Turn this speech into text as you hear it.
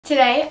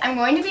Today, I'm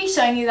going to be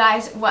showing you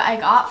guys what I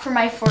got for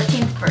my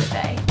 14th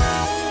birthday.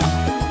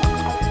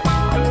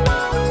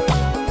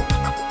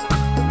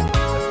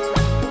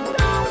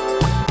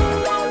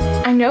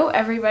 I know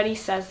everybody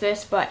says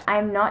this, but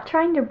I'm not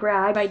trying to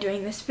brag by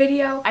doing this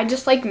video. I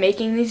just like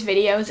making these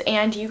videos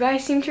and you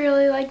guys seem to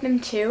really like them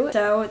too,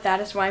 so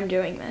that is why I'm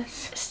doing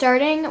this.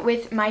 Starting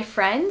with my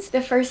friends, the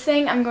first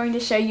thing I'm going to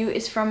show you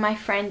is from my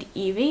friend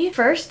Evie.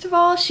 First of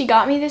all, she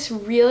got me this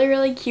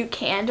really cute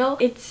candle.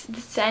 It's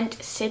the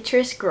scent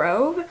Citrus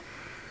Grove.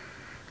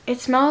 It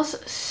smells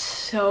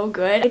so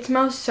good. It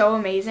smells so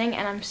amazing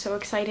and I'm so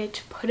excited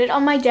to put it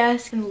on my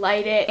desk and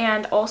light it.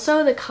 And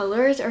also the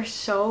colors are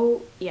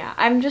so, yeah,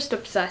 I'm just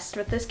obsessed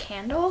with this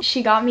candle.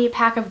 She got me a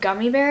pack of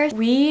gummy bears.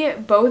 We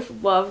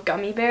both love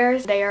gummy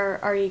bears. They are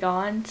already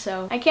gone,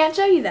 so I can't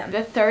show you them.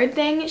 The third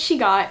thing she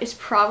got is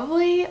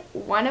probably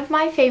one of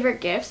my favorite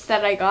gifts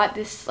that I got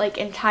this like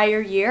entire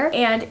year,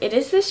 and it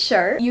is this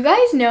shirt. You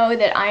guys know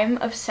that I'm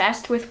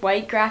obsessed with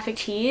white graphic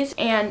tees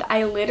and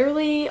I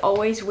literally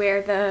always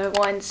wear the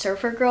one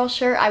Surfer Girl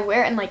shirt. I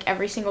wear it in like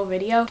every single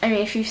video. I mean,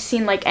 if you've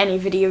seen like any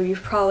video, you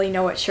probably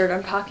know what shirt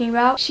I'm talking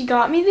about. She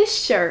got me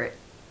this shirt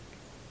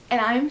and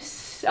I'm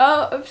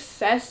so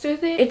obsessed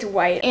with it. It's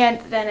white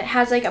and then it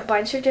has like a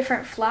bunch of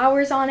different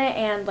flowers on it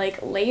and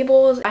like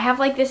labels. I have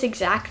like this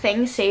exact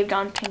thing saved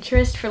on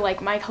Pinterest for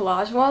like my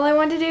collage wall I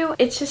want to do.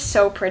 It's just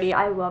so pretty.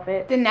 I love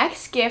it. The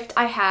next gift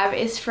I have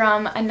is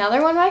from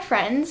another one of my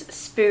friends,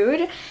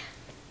 Spood.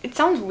 It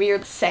sounds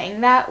weird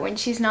saying that when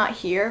she's not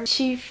here.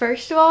 She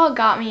first of all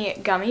got me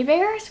gummy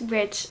bears,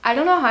 which I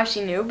don't know how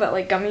she knew, but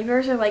like gummy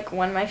bears are like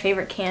one of my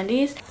favorite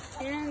candies.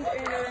 And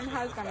Erin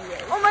has gummy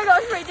bears. Oh my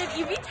gosh, wait, did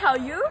Evie tell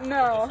you?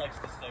 No.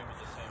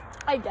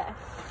 I guess.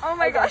 Oh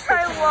my gosh,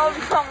 I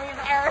love gummy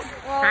bears.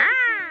 Well,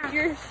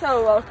 you're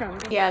so welcome.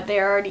 Yeah,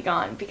 they're already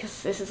gone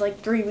because this is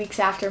like 3 weeks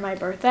after my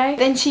birthday.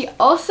 Then she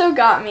also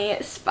got me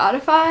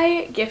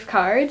Spotify gift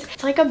cards.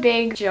 It's like a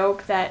big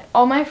joke that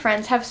all my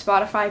friends have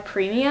Spotify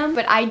Premium,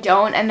 but I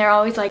don't, and they're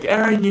always like,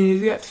 Erin, you need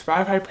to get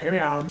Spotify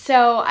Premium.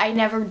 So I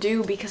never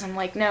do because I'm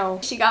like, no.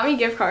 She got me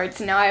gift cards,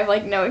 so now I have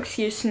like no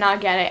excuse to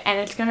not get it, and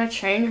it's gonna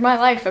change my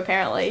life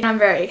apparently. I'm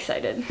very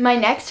excited. My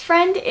next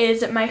friend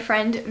is my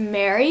friend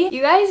Mary.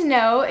 You guys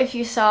know, if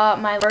you saw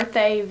my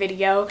birthday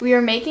video, we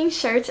were making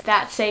shirts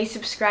that say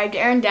subscribe to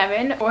Erin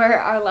Devon for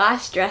our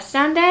last dress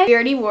down day. We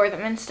already wore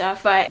them and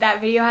stuff, but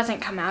that video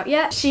hasn't come out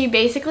yet. She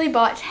basically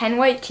bought 10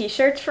 white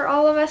t-shirts for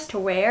all of us to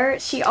wear.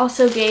 She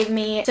also gave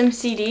me some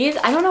CDs.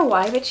 I don't know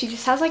why, but she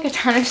just has like a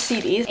ton of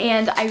CDs,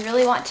 and I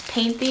really want to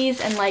paint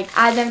these and like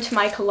add them to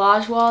my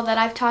collage wall that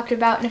I've talked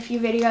about in a few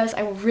videos.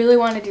 I really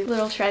want to do a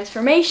little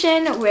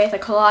transformation with a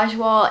collage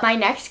wall. My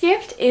next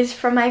gift is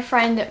from my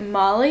friend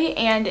Molly,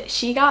 and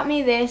she got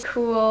me this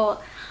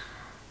cool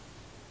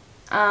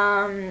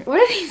what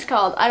are these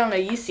called? I don't know,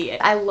 you see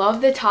it. I love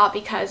the top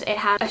because it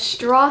has a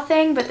straw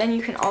thing, but then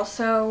you can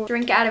also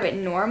drink out of it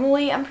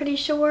normally, I'm pretty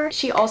sure.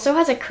 She also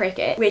has a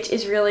cricket, which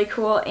is really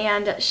cool,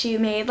 and she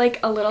made like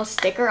a little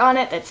sticker on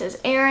it that says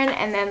Erin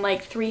and then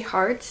like 3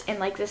 hearts in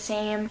like the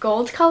same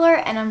gold color,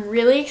 and I'm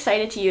really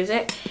excited to use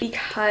it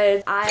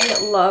because I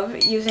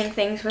love using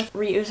things with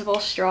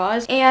reusable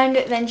straws. And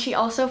then she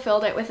also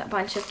filled it with a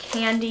bunch of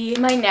candy.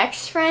 My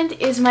next friend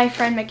is my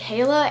friend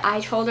Michaela.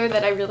 I told her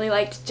that I really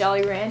liked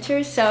Jolly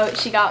Ranchers, so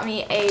she got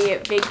me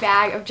a big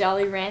bag of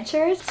Jolly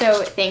Ranchers.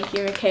 So thank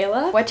you,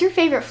 Michaela. What's your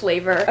favorite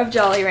flavor of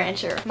Jolly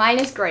Rancher? Mine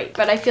is grape,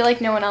 but I feel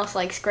like no one else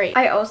likes grape.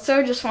 I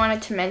also just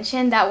wanted to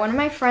mention that one of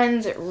my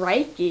friends,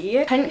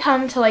 Reiki, couldn't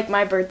come to like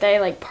my birthday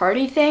like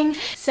party thing,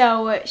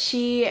 so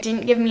she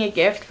didn't give me a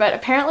gift, but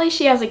apparently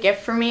she has a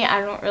gift for me.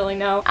 I don't really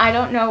know. I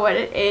don't know what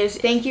it is.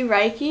 Thank you,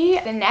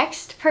 Reiki. The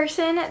next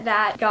person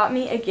that got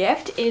me a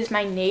gift is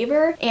my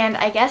neighbor, and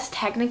I guess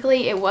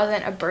technically it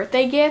wasn't a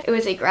birthday gift. It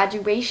was a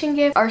graduation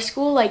gift. Our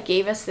school like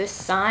gave us this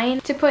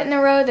sign to put in the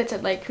road that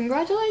said like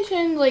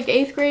congratulations, like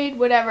 8th grade,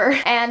 whatever,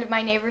 and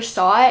my neighbors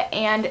saw it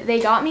and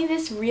they got me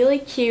this really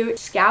cute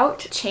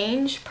Scout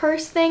change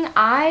purse thing.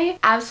 I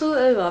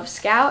absolutely love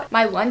Scout.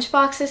 My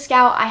lunchbox is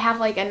Scout. I have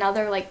like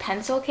another like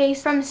pencil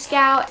case from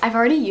Scout. I've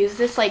already used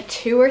this like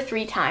 2 or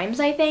 3 times,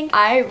 I think.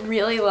 I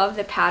really love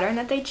the pattern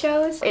that they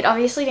chose. It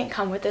obviously didn't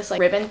come with this like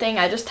ribbon thing.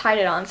 I just tied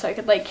it on so I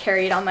could like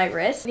carry it on my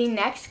wrist. The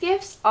next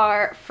gifts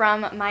are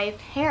from my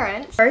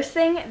parents. First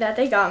thing that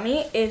they got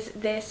me is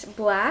this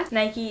black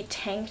Nike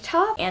tank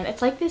top, and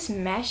it's like this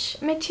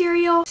mesh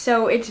material,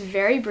 so it's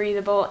very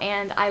breathable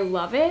and I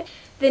love it.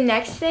 The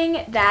next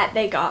thing that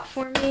they got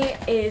for me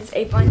is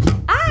a bunch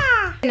of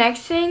The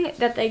next thing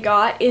that they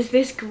got is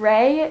this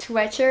gray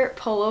sweatshirt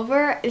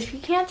pullover. If you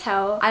can't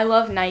tell, I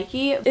love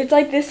Nike. It's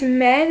like this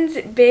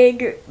men's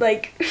big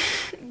like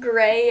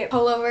gray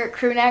pullover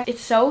crew neck.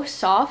 It's so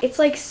soft. It's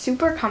like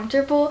super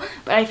comfortable,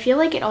 but I feel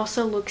like it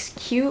also looks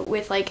cute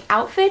with like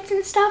outfits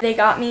and stuff. They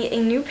got me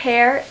a new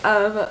pair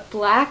of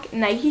black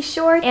Nike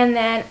shorts and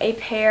then a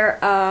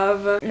pair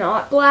of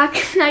not black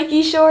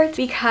Nike shorts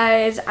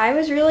because I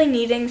was really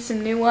needing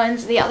some new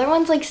ones. The other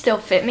ones like still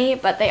fit me,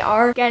 but they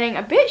are getting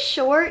a bit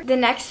short. The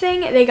next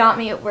thing they got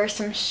me were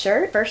some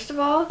shirts. First of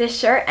all, this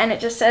shirt, and it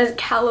just says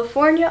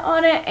California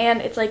on it,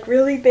 and it's like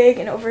really big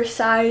and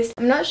oversized.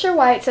 I'm not sure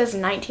why it says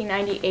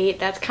 1998.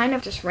 That's kind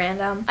of just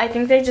random. I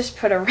think they just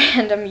put a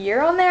random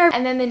year on there.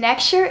 And then the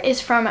next shirt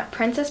is from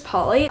Princess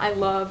Polly. I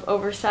love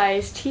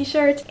oversized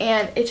t-shirts,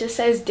 and it just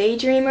says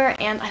Daydreamer,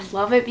 and I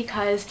love it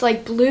because it's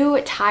like blue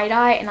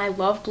tie-dye, and I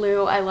love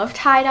blue. I love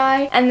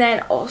tie-dye. And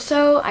then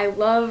also I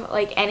love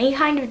like any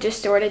kind of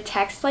distorted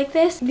text like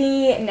this.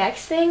 The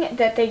next thing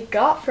that they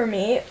got for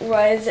me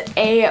was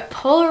a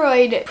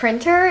Polaroid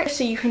printer,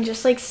 so you can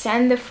just like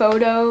send the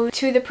photo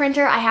to the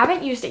printer. I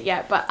haven't used it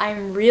yet, but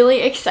I'm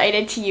really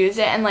excited to use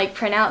it and like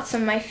print out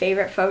some of my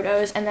favorite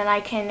photos, and then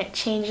I can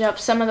change up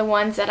some of the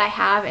ones that I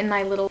have in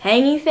my little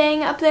hanging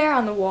thing up there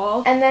on the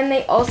wall. And then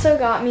they also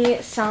got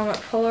me some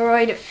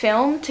Polaroid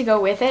film to go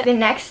with it. The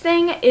next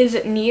thing is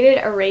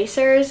kneaded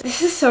erasers.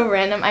 This is so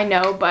random, I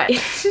know, but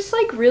it's just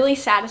like really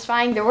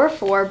satisfying. There were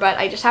 4, but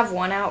I just have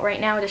one out right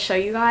now to show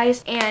you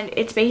guys, and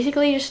it's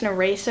basically just an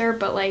eraser,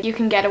 but like you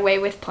can get away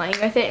with playing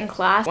with it in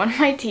class. One of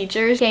my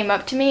teachers came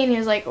up to me and he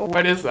was like,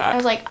 What is that? I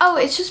was like, oh,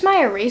 it's just my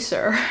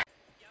eraser.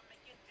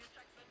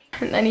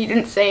 And then he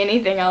didn't say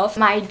anything else.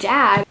 My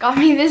dad got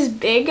me this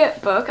big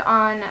book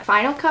on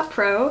Final Cut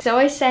Pro. He's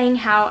always saying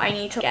how I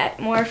need to get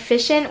more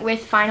efficient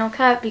with Final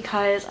Cut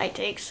because I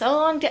take so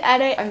long to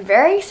edit. I'm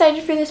very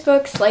excited for this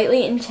book,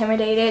 slightly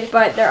intimidated,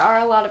 but there are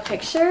a lot of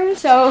pictures,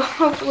 so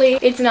hopefully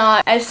it's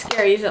not as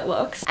scary as it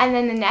looks. And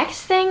then the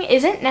next thing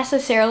isn't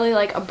necessarily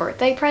like a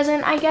birthday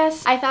present, I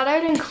guess. I thought I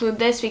would include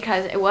this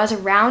because it was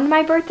around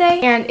my birthday,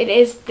 and it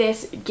is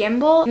this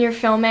gimbal. When you're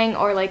filming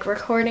or like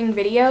recording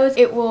videos,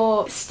 it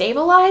will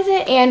stabilize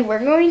it, and we're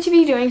going to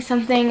be doing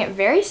something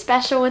very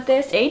special with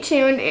this. Stay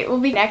tuned, it will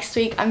be next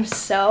week. I'm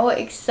so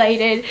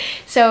excited.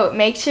 So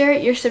make sure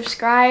you're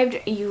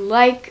subscribed, you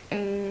like,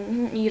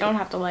 you don't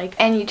have to like,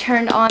 and you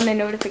turned on the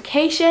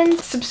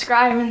notifications,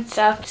 subscribe and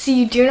stuff so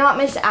you do not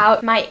miss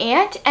out. My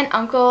aunt and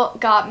uncle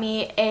got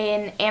me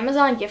an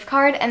Amazon gift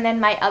card, and then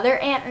my other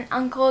aunt and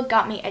uncle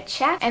got me a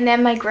check, and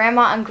then my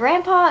grandma and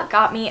grandpa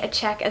got me a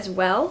check as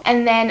well,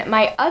 and then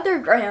my other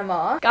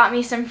grandma got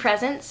me some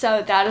presents,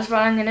 so that is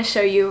what I'm going to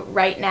show you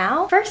right now.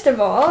 First of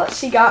all,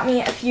 she got me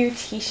a few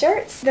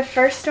t-shirts. The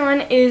first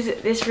one is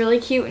this really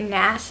cute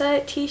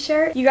NASA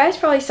t-shirt. You guys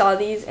probably saw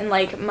these in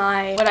like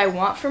my what I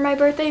want for my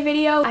birthday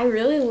video. I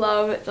really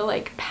love the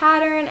like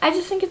pattern. I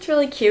just think it's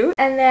really cute.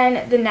 And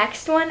then the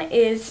next one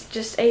is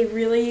just a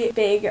really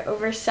big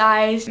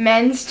oversized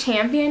men's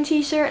champion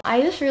t-shirt.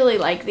 I just really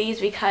like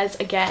these because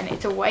again,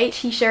 it's a white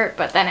t-shirt,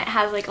 but then it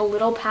has like a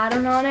little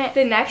pattern on it.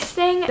 The next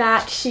thing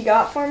that she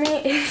got for me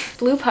is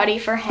blue putty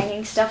for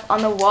hanging stuff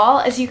on the wall.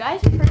 As you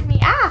guys have heard me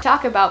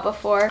talk about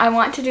before, I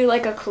want to do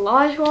like a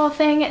collage wall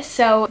thing,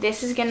 so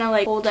this is gonna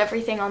like hold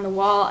everything on the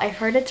wall. I've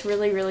heard it's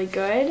really, really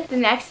good. The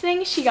next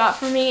thing she got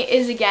for me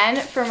is again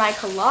for my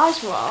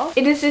collage wall.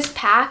 It is this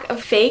pack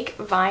of fake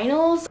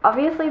vinyls.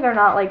 Obviously they're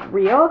not like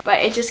real, but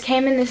it just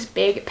came in this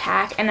big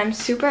pack, and I'm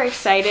super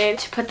excited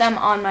to put them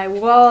on my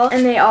wall,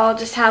 and they all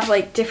just have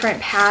like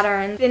different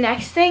patterns. The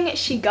next thing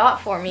she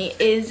got for me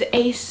is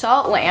a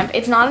salt lamp.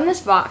 It's not in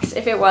this box.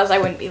 If it was, I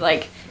wouldn't be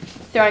like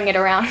throwing it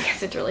around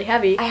because it's really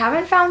heavy. I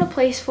haven't found a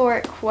place for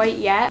it quite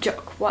yet,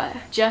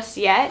 just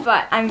yet,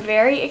 but I'm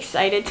very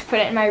excited to put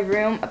it in my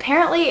room.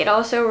 Apparently it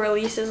also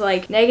releases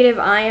like negative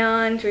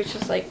ions, which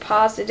is like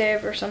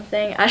positive or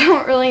something. I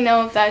don't really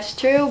know if that's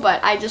true,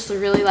 but I just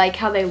really like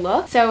how they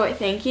look. So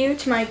thank you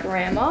to my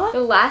grandma.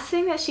 The last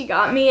thing that she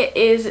got me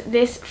is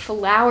this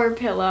flower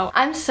pillow.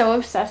 I'm so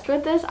obsessed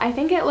with this. I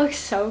think it looks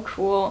so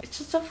cool. It's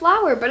just a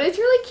flower, but it's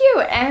really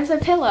cute, and it's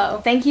a pillow.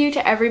 Thank you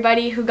to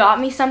everybody who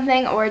got me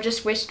something or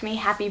just wished me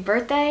happy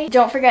birthday.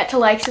 Don't forget to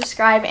like,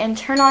 subscribe, and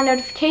turn on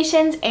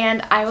notifications,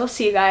 and I will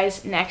see you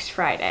guys next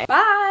Friday.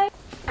 Bye!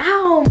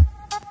 Ow!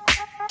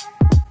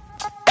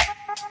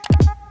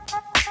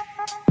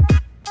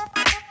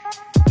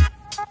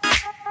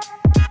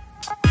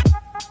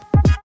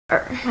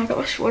 Oh my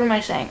gosh, what am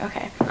I saying?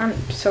 Okay, I'm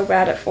so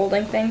bad at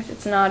folding things,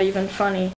 it's not even funny.